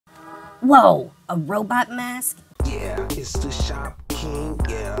Whoa, a robot mask? Yeah, it's the Shop King.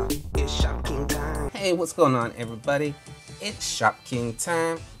 Yeah, it's Shop King time. Hey, what's going on, everybody? It's Shop King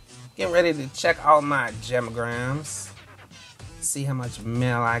time. Getting ready to check all my gemograms. See how much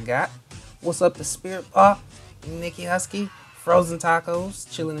mail I got. What's up, the Spirit Paw? Nikki Husky, frozen tacos,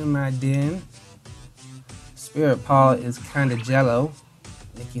 chilling in my den. Spirit Paw is kind of jello.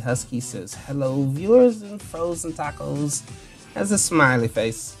 Nikki Husky says, hello, viewers, and frozen tacos has a smiley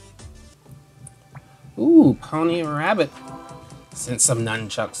face. Ooh, Pony Rabbit sent some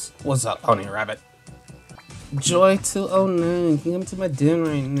nunchucks. What's up, Pony Rabbit? Joy 209, can you come to my den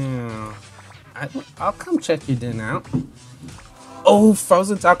right now? I'll come check your den out. Oh,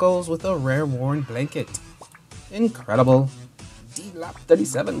 frozen tacos with a rare worn blanket. Incredible.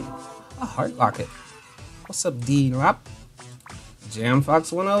 D-Lop37, a heart locket. What's up, D-Lop? Jam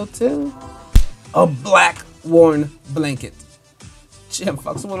Fox 102, a black worn blanket. Jam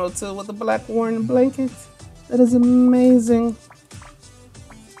Fox 102 with a black worn blanket. That is amazing.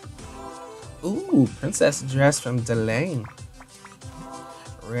 Ooh, princess dress from Delane.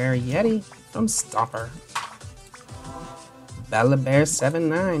 Rare Yeti from Stomper. Bella Bear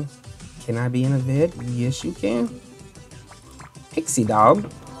 79. Can I be in a vid? Yes, you can. Pixie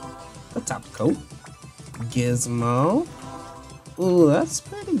Dog, a top coat. Gizmo. Ooh, that's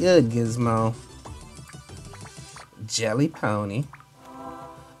pretty good, Gizmo. Jelly Pony.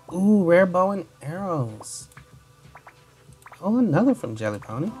 Ooh, rare bow and arrows. Oh, another from Jelly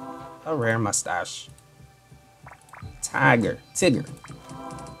Pony. A rare mustache. Tigger. Tigger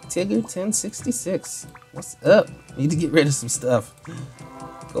 1066. What's up? Need to get rid of some stuff.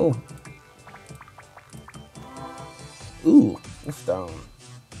 Cool. Ooh, Wolfstone.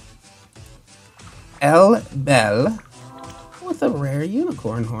 L Bell with a rare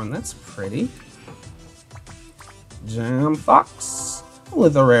unicorn horn. That's pretty. Jam Fox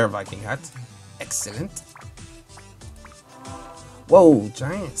with a rare Viking hat. Excellent. Whoa,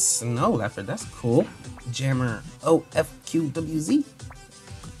 giant snow leopard. That's cool. Jammer OFQWZ.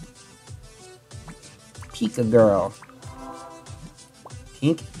 Pika Girl.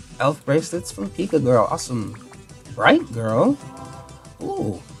 Pink elf bracelets from Pika Girl. Awesome. Bright Girl.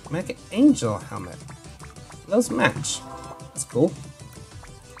 Ooh, Mecha Angel helmet. Those match. That's cool.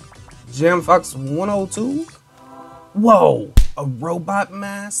 Jam Fox 102. Whoa, a robot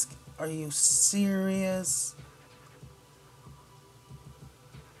mask? Are you serious?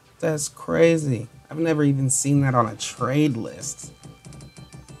 That's crazy. I've never even seen that on a trade list.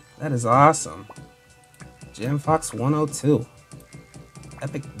 That is awesome. Jam Fox 102.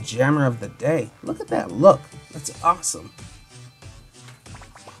 Epic Jammer of the Day. Look at that look. That's awesome.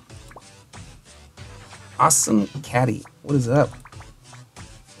 Awesome Caddy. What is up?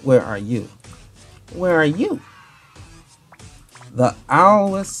 Where are you? Where are you? The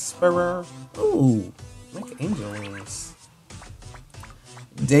Owl Whisperer. Ooh, make angel wings.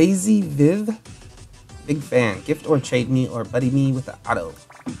 Daisy Viv. Big fan. Gift or trade me or buddy me with the auto.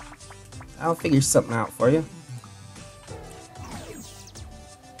 I'll figure something out for you.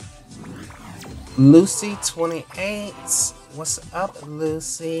 Lucy 28. What's up,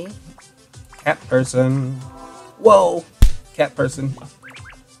 Lucy? Cat person. Whoa! Cat person.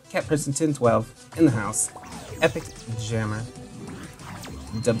 Cat person 1012 in the house. Epic Jammer.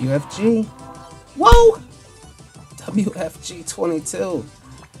 WFG. Whoa! WFG 22.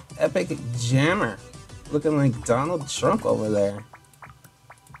 Epic Jammer. Looking like Donald Trump over there.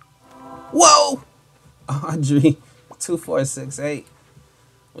 Whoa! Audrey 2468.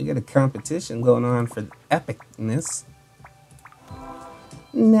 We got a competition going on for epicness.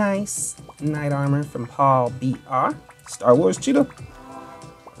 Nice. Knight armor from Paul BR. Star Wars Cheetah.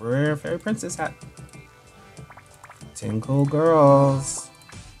 Rare Fairy Princess hat. 10 cool girls.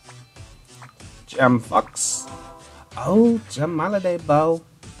 Jam Fox. Oh, Jam Holiday bow.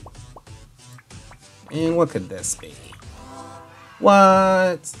 And what could this be?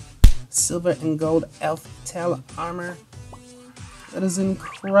 What? Silver and gold elf tail armor. That is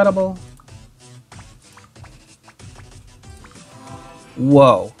incredible.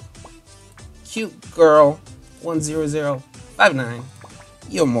 Whoa. Cute girl 10059.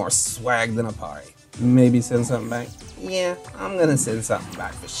 You're more swag than a party. Maybe send something back. Yeah, I'm gonna send something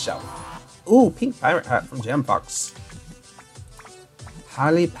back for sure. Ooh, pink pirate hat from Jam Fox.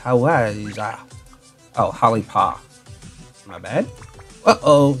 Holly Pawaja. Oh, Holly Pa. My bad.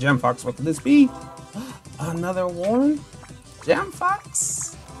 Uh-oh, Jam Fox, what could this be? Another one? Jam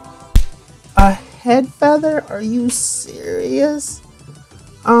Fox? A head feather? Are you serious?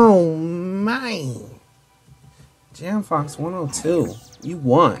 Oh, man. Jam Fox 102. You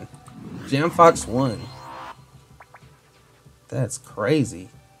won. Jam Fox won. That's crazy.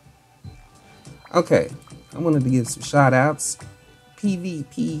 Okay, I wanted to give some shout outs.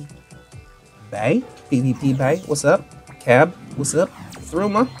 PvP Bay, PvP Bay, what's up? Cab, what's up?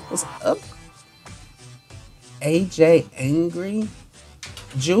 𝕊𝕚𝕚, what's up? AJ Angry,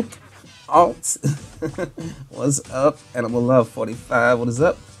 Juke, Alt, what's up? Animal Love 45, what is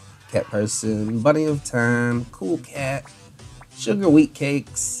up? Cat Person, Bunny of Time, Cool Cat, Sugar Wheat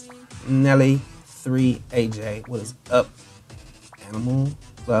Cakes, Nelly 3, AJ, what is up? Animal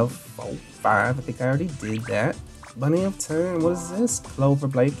Love 45, I think I already did that. Bunny of Time, what is this? Clover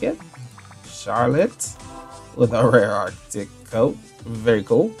Blanket, Charlotte with a rare Arctic coat, very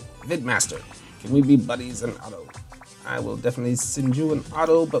cool. Vidmaster, can we be buddies in auto? I will definitely send you an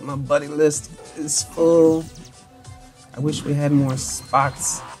auto, but my buddy list is full. I wish we had more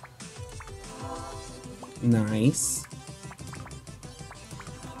spots. Nice.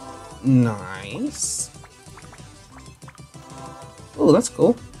 Nice. Oh, that's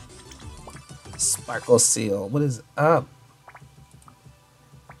cool. Sparkle Seal, what is up?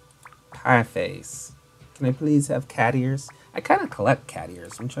 Pie Face, can I please have cat ears? I kind of collect cat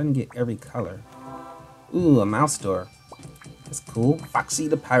ears. I'm trying to get every color. Ooh, a mouse door. That's cool. Foxy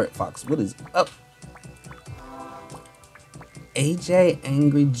the Pirate Fox, what is up? AJ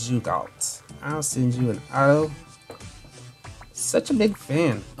Angry Jugout, I'll send you an auto. Such a big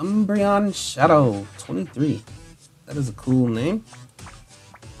fan. Umbreon Shadow 23. That is a cool name.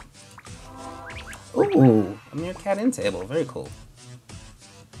 Ooh, a Meerkat End Table. Very cool.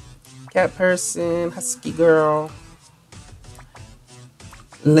 Cat Person, Husky Girl.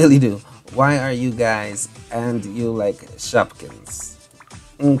 Lily Do, why are you guys and you like Shopkins?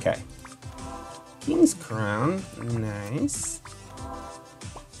 Okay. King's Crown. Nice.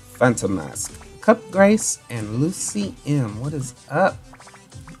 Phantom Mask. Cup Grace and Lucy M. What is up?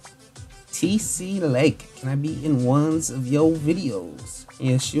 TC Lake, can I be in ones of your videos?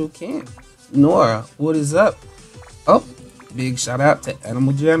 Yes, you can. Nora, what is up? Oh, big shout out to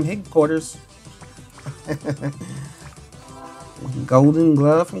Animal Jam headquarters. Golden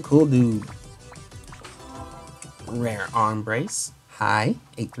Glove from Cool Dude. Rare Arm Brace. Hi,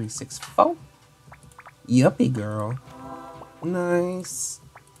 8364. Yuppie Girl. Nice.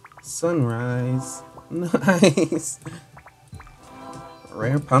 Sunrise. Nice.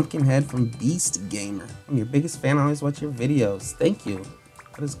 Rare Pumpkin Head from Beast Gamer. I'm your biggest fan. I always watch your videos. Thank you.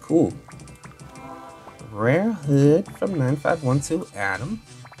 That is cool. Rare Hood from 9512 Adam.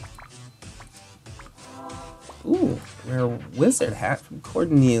 Ooh, rare Wizard Hat from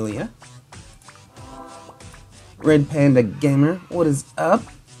Cornelia. Red Panda Gamer, what is up?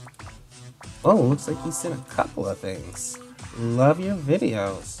 Oh, looks like he sent a couple of things. Love your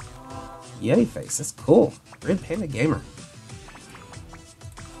videos. Yeti Face, that's cool. Red Panda Gamer.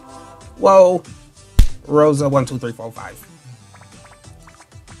 Whoa. Rosa 12345.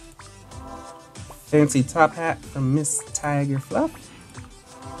 Fancy Top Hat from Miss Tiger Fluff.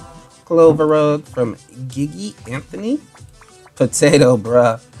 Clover Rug from Giggy Anthony. Potato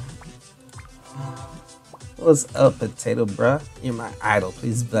Bruh. What's up, Potato Bruh? You're my idol.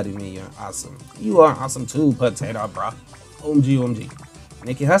 Please buddy me. You're awesome. You are awesome too, Potato Bruh. OMG, OMG.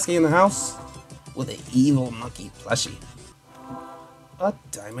 Nikki Husky in the house with an evil monkey plushie. A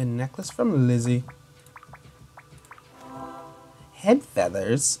diamond necklace from Lizzie. Head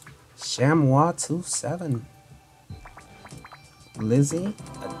feathers. Chamois 27. Lizzie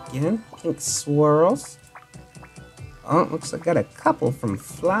again. Pink swirls. Oh, looks like I got a couple from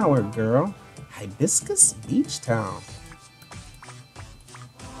Flower Girl. Hibiscus Beach Town.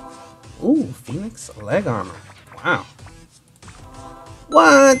 Ooh, Phoenix leg armor. Wow.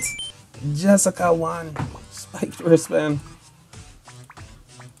 What? Jessica 1. Spiked wristband.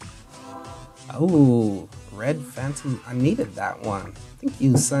 Oh, Red Phantom. I needed that one. Thank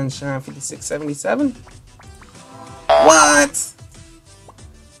you, Sunshine 5677. What?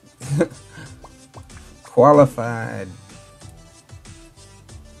 Qualified.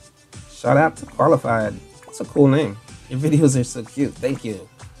 Shout out to Qualified. That's a cool name. Your videos are so cute. Thank you.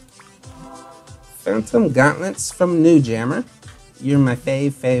 Phantom Gauntlets from New Jammer. You're my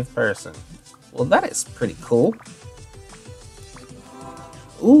fave person. Well, that is pretty cool.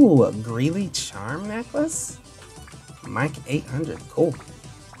 Ooh, a Greeley Charm necklace? Mike 800, cool.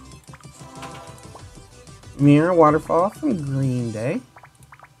 Mirror Waterfall from Green Day.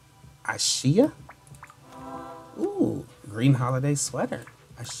 Ashia? Ooh, Green Holiday Sweater.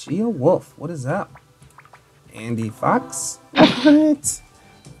 Ashia Wolf, what is up? Andy Fox? What?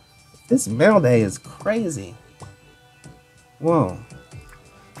 This mail day is crazy. Whoa.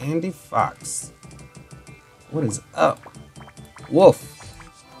 Andy Fox. What is up? Wolf.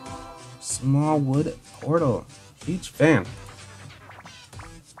 Smallwood Portal. Huge fan.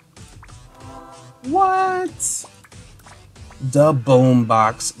 What? The boom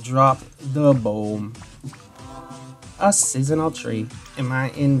box. Drop the boom. A seasonal tree. Am I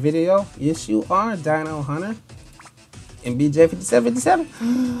in video? Yes, you are, Dino Hunter.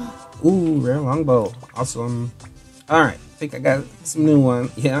 MBJ5757. Ooh, rare longbow. Awesome. Alright, I think I got some new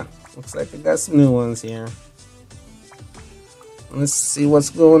ones. Yeah, looks like I got some new ones here. Let's see what's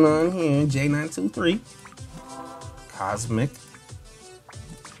going on here. J923. Cosmic.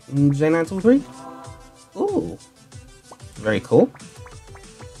 J923. Ooh. Very cool.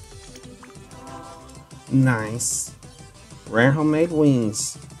 Nice. Rare homemade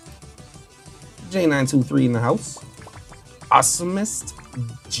wings. J923 in the house. Awesomest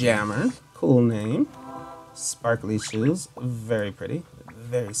Jammer. Cool name. Sparkly shoes. Very pretty.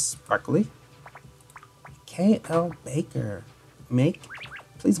 Very sparkly. KL Baker.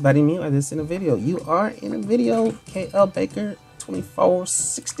 Please buddy me, are this in a video? You are in a video. KL Baker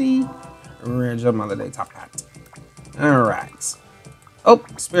 2460. Rare Joe Holiday top hat. Alright. Oh,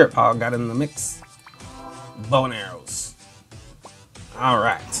 Spirit Paw got in the mix. Bow and arrows.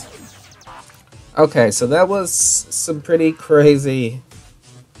 Alright. Okay, so that was some pretty crazy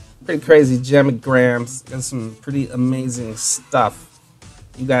gemograms and some pretty amazing stuff.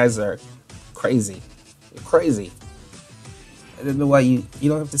 You guys are crazy. You're crazy. I don't know why you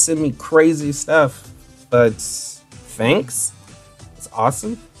don't have to send me crazy stuff, but thanks. It's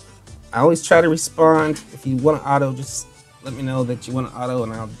awesome. I always try to respond. If you want an auto, just let me know that you want an auto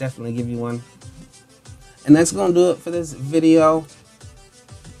and I'll definitely give you one. And that's gonna do it for this video.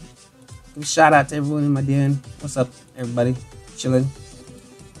 Give a shout out to everyone in my den. What's up, everybody? Chilling.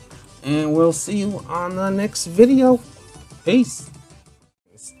 And we'll see you on the next video. Peace.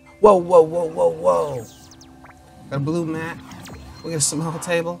 Whoa, whoa, whoa, whoa, whoa. Got a blue mat. We got a small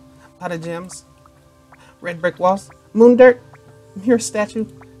table. Pot of gems. Red brick walls. Moon dirt. Mirror statue.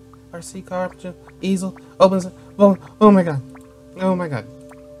 RC car. Easel. Opens it. Oh, oh my god. Oh my god.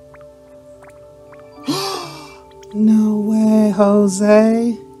 No way,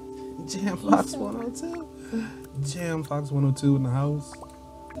 Jose. Jam Fox 102. Jam Fox 102 in the house.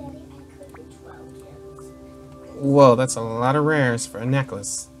 Whoa, that's a lot of rares for a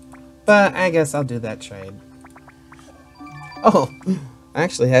necklace. But I guess I'll do that trade. Oh, I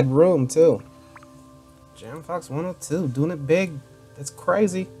actually had room too. Jam Fox 102, doing it big. That's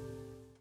crazy.